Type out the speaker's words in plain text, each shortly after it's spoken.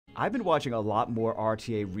I've been watching a lot more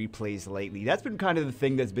RTA replays lately. That's been kind of the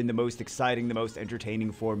thing that's been the most exciting, the most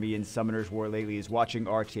entertaining for me in Summoner's War lately, is watching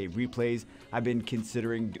RTA replays. I've been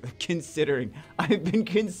considering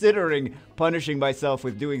punishing myself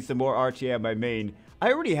with doing some more RTA on my main.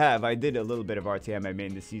 I already have. I did a little bit of RTA on my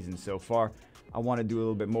main this season so far. I want to do a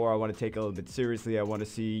little bit more. I want to take it a little bit seriously. I want to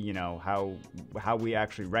see, you know, how we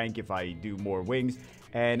actually rank if I do more wings.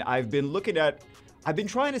 And I've been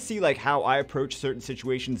trying to see like how I approach certain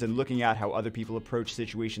situations and looking at how other people approach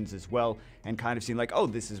situations as well, and kind of seeing like, oh,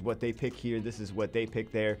 this is what they pick here, this is what they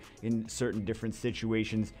pick there in certain different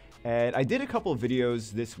situations. And I did a couple of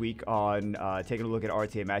videos this week on taking a look at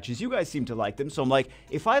RTA matches. You guys seem to like them, so I'm like,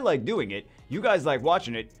 if I like doing it, you guys like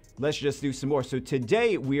watching it, let's just do some more. So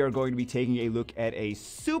today we are going to be taking a look at a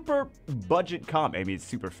super budget comp. I mean, it's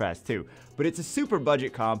super fast too, but it's a super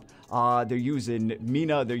budget comp. They're using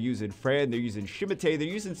Mina, they're using Fran, they're using Shimate, they're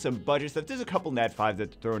using some budget stuff. There's a couple Nat 5s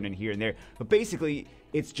that's thrown in here and there, but basically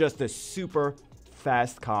it's just a super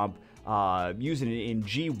fast comp. Using it in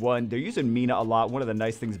G1. They're using Mina a lot. One of the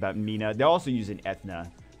nice things about Mina, they're also using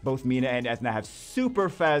Ethna. Both Mina and Ethna have super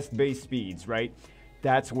fast base speeds, right?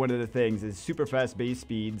 That's one of the things, is super fast base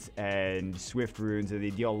speeds and swift runes, and they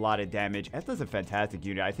deal a lot of damage. Ethna's a fantastic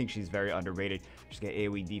unit. I think she's very underrated. She's got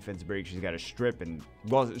AoE defense break. She's got a strip,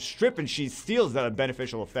 and she steals the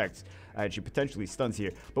beneficial effects. And she potentially stuns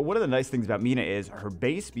here. But one of the nice things about Mina is her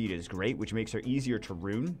base speed is great, which makes her easier to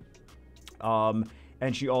rune.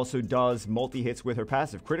 And she also does multi-hits with her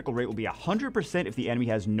passive. Critical rate will be 100% if the enemy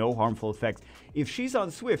has no harmful effects. If she's on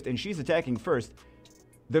Swift and she's attacking first,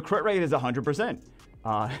 the crit rate is 100%.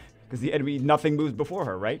 Because the enemy, nothing moves before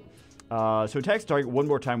her, right? So attacks target one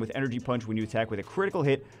more time with Energy Punch when you attack with a critical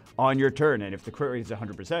hit on your turn. And if the crit rate is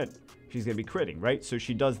 100%, she's going to be critting, right? So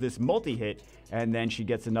she does this multi-hit, and then she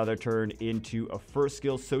gets another turn into a first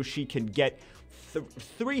skill, so she can get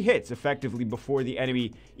 3 hits effectively before the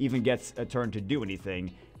enemy even gets a turn to do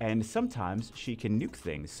anything. And sometimes she can nuke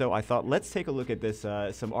things. So I thought, let's take a look at this,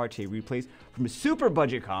 some RTA replays from a super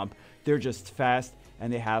budget comp. They're just fast,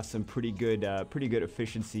 and they have some pretty good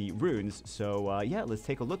efficiency runes. So yeah, let's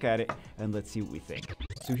take a look at it and let's see what we think.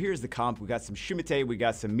 So here's the comp. We got some Shimate, we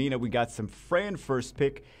got some Mina, we got some Fran first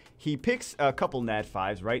pick. He picks a couple Nat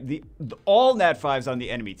 5s, right? All Nat 5s on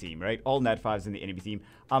the enemy team, right? All Nat 5s in the enemy team.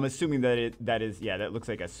 I'm assuming that that looks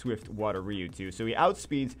like a Swift Water Ryu too. So he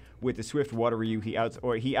outspeeds with the Swift Water Ryu. He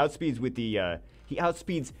outspeeds with the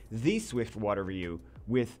the Swift Water Ryu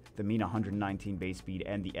with the Mina 119 base speed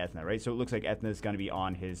and the Ethna, right? So it looks like Ethna is going to be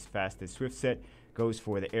on his fastest Swift set. Goes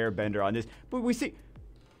for the Airbender on this, but we see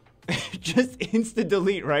just instant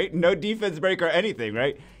delete, right? No defense break or anything,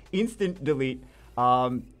 right? Instant delete.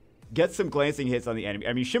 Get some glancing hits on the enemy.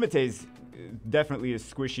 I mean, Shimate's definitely a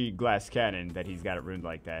squishy glass cannon that he's got it ruined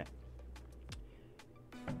like that.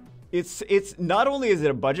 It's not only is it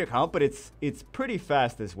a budget comp, but it's pretty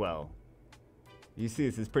fast as well. You see,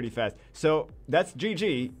 this is pretty fast. So that's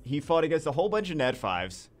GG. He fought against a whole bunch of Nat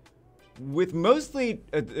 5s with mostly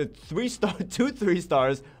a 3-star, 2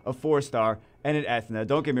 3-stars, a 4-star, and an Ethna.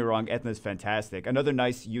 Don't get me wrong, Ethna's fantastic. Another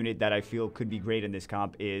nice unit that I feel could be great in this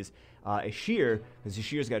comp is Ashir, because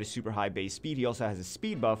Ashir's got a super high base speed. He also has a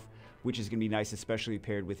speed buff, which is going to be nice, especially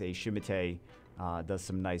paired with a Shimate. Does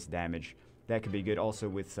some nice damage. That could be good also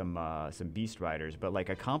with some Beast Riders. But like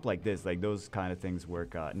a comp like this, like those kind of things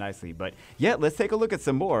work nicely. But yeah, let's take a look at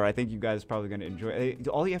some more. I think you guys are probably going to enjoy it.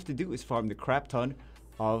 All you have to do is farm the crap ton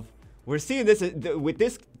of... We're seeing this with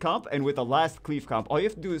this comp and with the last Cleave comp. All you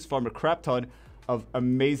have to do is farm a crap ton of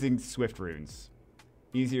amazing Swift runes.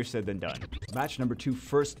 Easier said than done. Match number 2,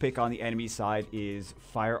 first pick on the enemy side is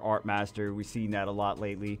Fire Art Master. We've seen that a lot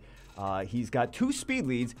lately. He's got 2 speed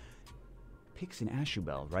leads. Picks an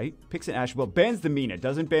Ashubel, right? Picks an Ashubel. Bans the Mina.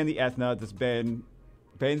 Doesn't ban the Ethna. Just bans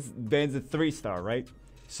the 3-star, right?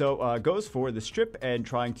 So goes for the strip and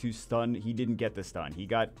trying to stun. He didn't get the stun. He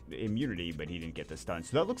got immunity, but he didn't get the stun.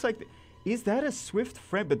 So that looks like... Is that a Swift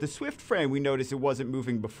Fran? But the Swift Fran, we noticed it wasn't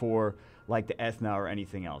moving before like the Ethna or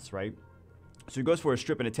anything else, right? So he goes for a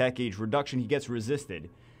strip and attack gauge reduction. He gets resisted.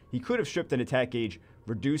 He could have stripped an attack gauge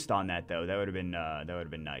reduced on that, though. That would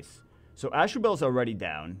have been nice. So Ashubel's already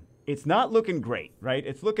down. It's not looking great, right?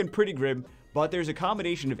 It's looking pretty grim, but there's a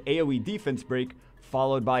combination of AoE defense break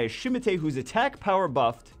followed by a Shimate who's attack power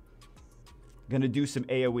buffed. Gonna do some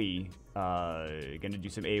AoE. Gonna do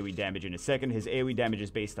some AoE damage in a second. His AoE damage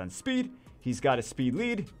is based on speed. He's got a speed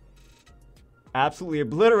lead. Absolutely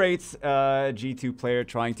obliterates G2 player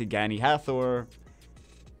trying to Gani Hathor.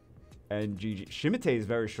 And GG. Shimate is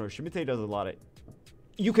very short. Shimate does a lot of...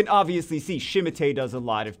 You can obviously see Shimate does a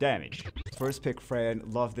lot of damage. First pick Fran.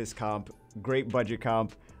 Love this comp. Great budget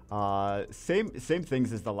comp. Same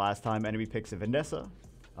things as the last time. Enemy picks a Vanessa.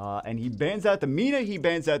 And he bans out the Mina, he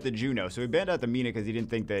bans out the Juno. So he banned out the Mina because he didn't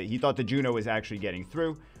think that, he thought the Juno was actually getting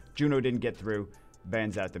through. Juno didn't get through,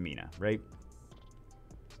 bans out the Mina, right?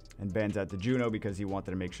 And bans out the Juno because he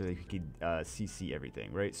wanted to make sure that he could CC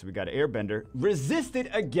everything, right? So we got Airbender. Resisted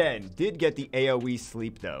again. Did get the AoE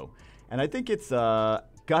sleep though. And I think it's got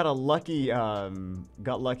lucky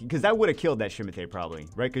because that would have killed that Shimate probably,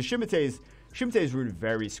 right? Because Shimate's root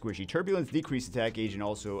very squishy. Turbulence decreases attack age and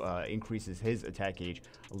also increases his attack age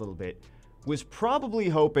a little bit. Was probably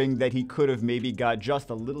hoping that he could have maybe got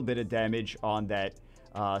just a little bit of damage on that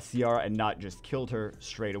Ciara and not just killed her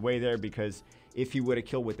straight away there, because if he would have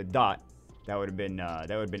killed with the dot, that would have been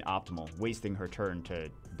optimal, wasting her turn to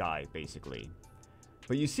die basically.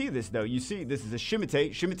 But you see this though. You see this is a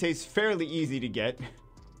Shimate. Shimate's fairly easy to get.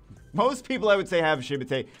 Most people I would say have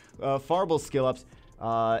Shimate. Farble skill ups.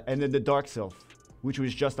 And then the Dark Sylph, which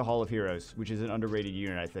was just a Hall of Heroes, which is an underrated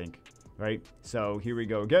unit, I think, right? So here we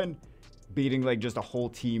go again, beating like just a whole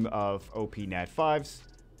team of OP Nat 5s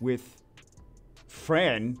with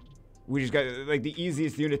Fran, which has got like the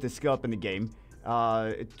easiest unit to skill up in the game.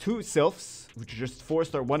 2 Sylphs, which are just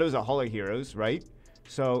 4-star. One of those are Hall of Heroes, right?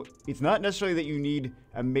 So it's not necessarily that you need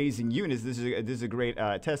amazing units. This is a great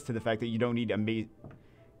test to the fact that you don't need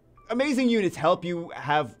amazing units. Help you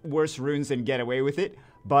have worse runes and get away with it,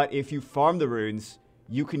 but if you farm the runes,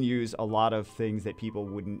 you can use a lot of things that people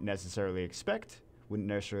wouldn't necessarily expect, wouldn't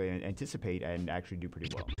necessarily anticipate, and actually do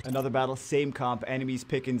pretty well. Another battle, same comp, enemies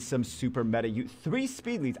picking some super meta 3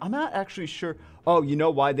 speed leads. I'm not actually sure. Oh, you know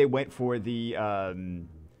why they went for the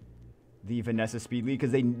Vanessa speed lead?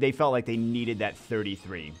 Because they felt like they needed that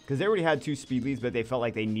 33. Because they already had 2 speed leads, but they felt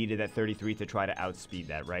like they needed that 33 to try to outspeed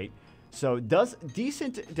that, right? So does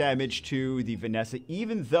decent damage to the Vanessa,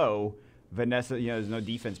 even though Vanessa, you know, there's no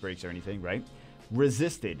defense breaks or anything, right?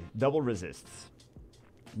 Resisted, double resists.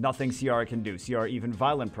 Nothing Ciara can do. Ciara even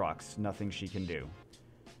violent procs, nothing she can do.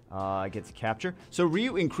 Gets a capture. So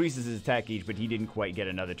Ryu increases his attack gauge, but he didn't quite get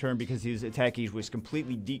another turn because his attack gauge was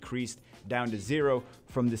completely decreased down to 0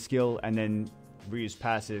 from the skill, and then Ryu's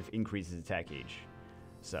passive increases attack gauge.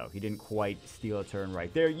 So he didn't quite steal a turn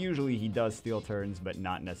right there. Usually he does steal turns, but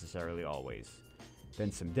not necessarily always.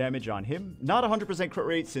 Then some damage on him. Not 100% crit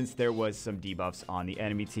rate since there was some debuffs on the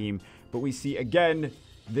enemy team. But we see again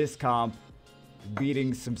this comp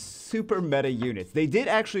beating some super meta units. They did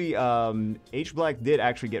actually, H-Black did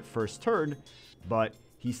actually get first turn, but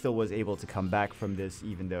he still was able to come back from this,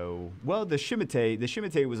 even though, well, the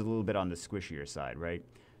Shimate was a little bit on the squishier side, right?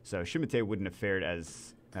 So Shimate wouldn't have fared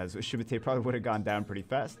as Shimate probably would have gone down pretty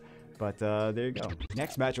fast. But there you go.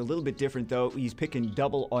 Next match, a little bit different though. He's picking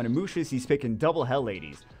double Onimushas. He's picking double Hell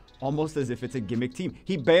Ladies. Almost as if it's a gimmick team.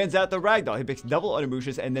 He bans out the Ragdoll. He picks double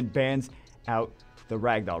Onimushas and then bans out the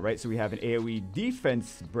Ragdoll, right? So we have an AoE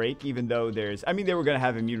defense break, even though there's... I mean, they were going to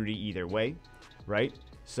have immunity either way, right?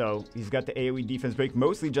 So he's got the AoE defense break,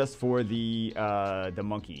 mostly just for the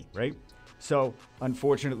monkey, right? So,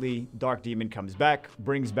 unfortunately, Dark Demon comes back,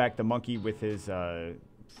 brings back the monkey with his...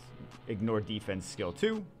 ignore defense skill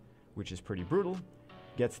 2, which is pretty brutal.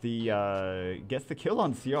 Gets the kill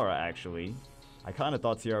on Ciara, actually. I kind of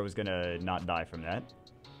thought Ciara was gonna not die from that.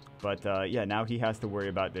 But yeah, now he has to worry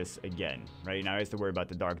about this again, right? Now he has to worry about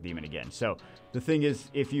the Dark Demon again. So the thing is,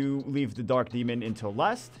 if you leave the Dark Demon until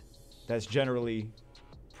last, that's generally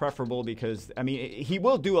preferable because, I mean, he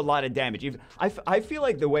will do a lot of damage. I feel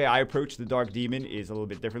like the way I approach the Dark Demon is a little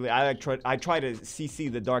bit differently. I try to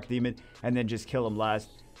CC the Dark Demon and then just kill him last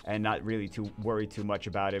and not really worry too much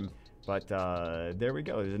about him. But there we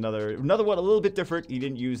go. There's another one a little bit different. He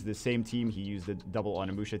didn't use the same team. He used the double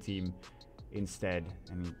Onimusha team instead.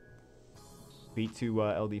 And he beat 2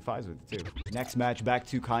 LD5s with it too. Next match, back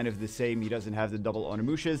to kind of the same. He doesn't have the double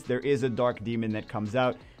Onimushas. There is a Dark Demon that comes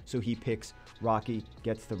out. So he picks Rocky,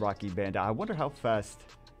 gets the Rocky banned out. I wonder how fast...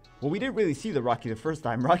 Well, we didn't really see the Rocky the first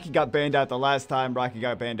time. Rocky got banned out the last time. Rocky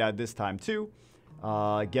got banned out this time too.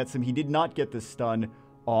 Gets him. He did not get the stun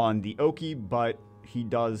on the Oki, but he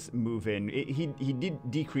does move in. He did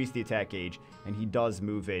decrease the attack gauge, and he does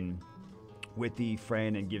move in with the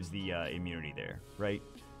Fran and gives the immunity there, right?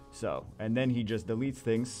 So, and then he just deletes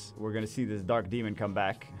things. We're going to see this Dark Demon come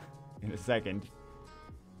back in a second.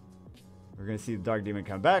 We're going to see the Dark Demon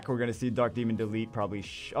come back. We're going to see Dark Demon delete probably...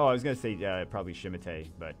 I was going to say probably Shimate,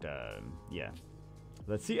 but yeah.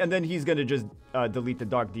 Let's see. And then he's going to just delete the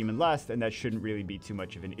Dark Demon last, and that shouldn't really be too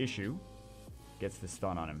much of an issue. Gets the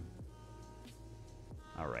stun on him.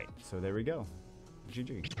 Alright, so there we go.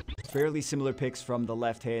 GG. Fairly similar picks from the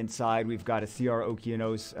left-hand side. We've got a CR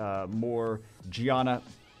Okeanos, more Gianna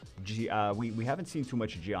we haven't seen too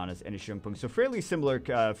much of Giannis and Ishungpung, so fairly similar,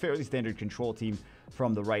 fairly standard control team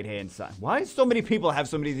from the right-hand side. Why so many people have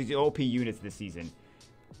so many of these OP units this season?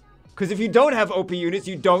 Because if you don't have OP units,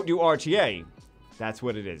 you don't do RTA. That's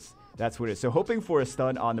what it is. That's what it is. So hoping for a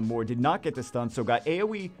stun on the Moore, did not get the stun, so got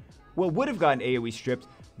AoE, well, would have gotten AoE stripped.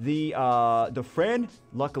 The Fran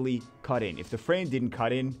luckily cut in. If the Fran didn't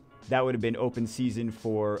cut in, that would have been open season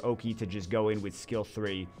for Oki to just go in with skill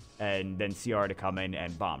 3 and then CR to come in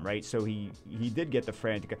and bomb, right? So he did get the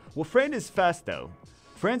Fran to go. Well, Fran is fast, though.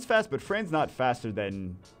 Fran's fast, but Fran's not faster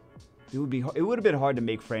than... It would have been hard to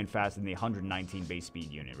make Fran faster than the 119 base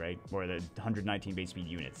speed unit, right? Or the 119 base speed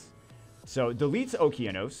units. So deletes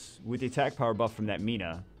Okeanos with the attack power buff from that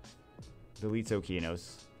Mina. Deletes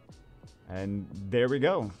Okeanos. And there we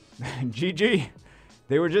go. GG.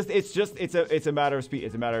 They were just, it's a matter of speed.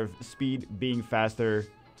 It's a matter of speed being faster.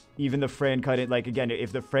 Even the Fran cut in. Like, again,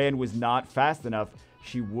 if the Fran was not fast enough,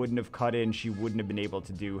 she wouldn't have cut in. She wouldn't have been able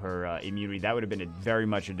to do her immunity. That would have been very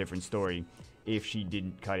much a different story if she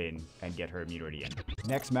didn't cut in and get her immunity in.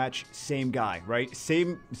 Next match, same guy, right?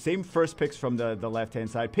 Same first picks from the left-hand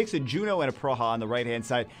side. Picks a Juno and a Praha on the right-hand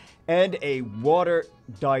side. And a Water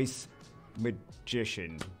Dice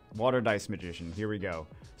Magician. Water Dice Magician. Here we go.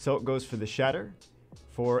 So it goes for the Shatter.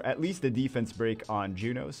 For at least a defense break on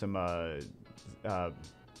Juno, some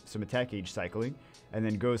attack gauge cycling, and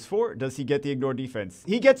then goes for, does he get the ignore defense?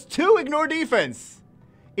 He gets 2 ignore defense!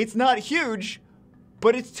 It's not huge,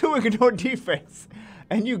 but it's 2 ignore defense.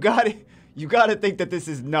 And you gotta think that this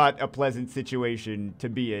is not a pleasant situation to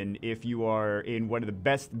be in if you are in one of the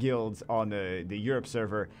best guilds on the Europe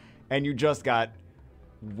server, and you just got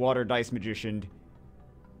Water Dice Magician.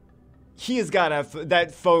 He has got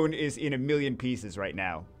that phone is in a million pieces right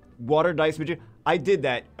now. Water Dice Magician. I did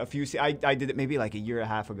that I did it maybe like a year and a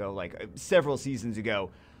half ago, like several seasons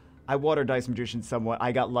ago. I Water Dice Magician someone.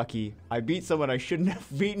 I got lucky. I beat someone I shouldn't have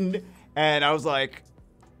beaten. And I was like,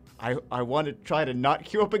 I want to try to not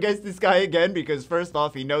queue up against this guy again because first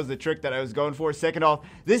off, he knows the trick that I was going for. Second off,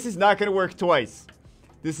 this is not going to work twice.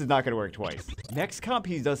 This is not going to work twice. Next comp,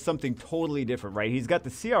 he does something totally different, right? He's got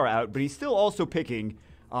the CR out, but he's still also picking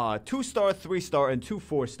 2-star, 3-star, and 2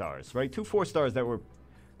 4-stars, right? 2 4-stars that were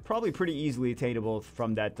probably pretty easily attainable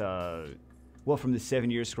from that, well, from the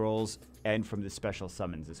 7-year scrolls and from the special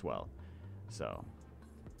summons as well. So,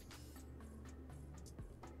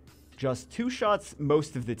 just 2 shots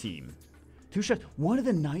most of the team. 2 shots. One of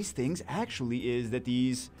the nice things, actually, is that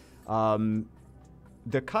these,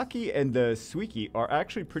 the Kaki and the Suiki are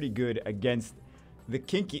actually pretty good against the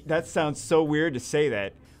Kinky. That sounds so weird to say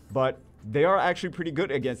that, but they are actually pretty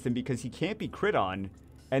good against him because he can't be crit on,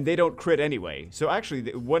 and they don't crit anyway. So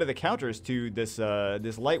actually, one of the counters to this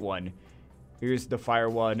this light one, here's the fire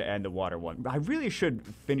one and the water one. I really should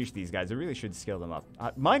finish these guys. I really should skill them up.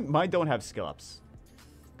 Mine don't have skill ups,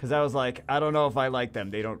 because I was like, I don't know if I like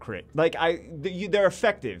them. They don't crit. Like they're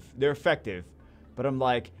effective. They're effective, but I'm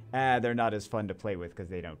like, they're not as fun to play with because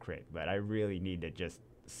they don't crit. But I really need to just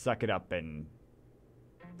suck it up and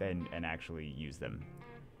actually use them.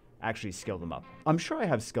 Actually skill them up. I'm sure I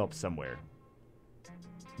have skill up somewhere.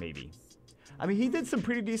 Maybe. I mean, he did some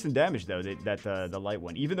pretty decent damage, though, the light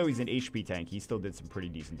one. Even though he's an HP tank, he still did some pretty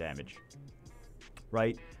decent damage.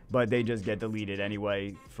 Right? But they just get deleted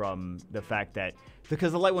anyway from the fact that...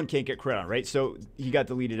 Because the light one can't get crit on, right? So he got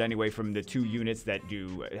deleted anyway from the 2 units that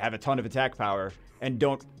have a ton of attack power and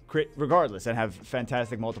don't crit regardless and have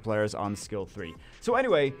fantastic multipliers on skill 3. So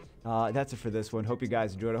anyway, that's it for this one. Hope you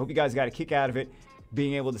guys enjoyed it. Hope you guys got a kick out of it.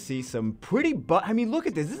 Being able to see some pretty... I mean, look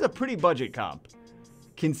at this. This is a pretty budget comp.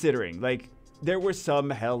 Considering, like, there were some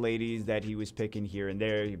hell ladies that he was picking here and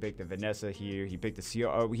there. He picked a Vanessa here. He picked the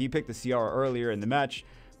CR earlier in the match,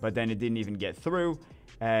 but then it didn't even get through.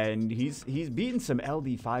 And he's beaten some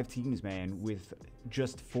LD5 teams, man, with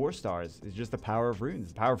just 4 stars. It's just the power of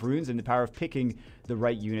runes. The power of runes and the power of picking the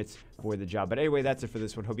right units for the job. But anyway, that's it for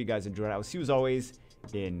this one. Hope you guys enjoyed it. I will see you as always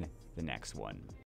in the next one.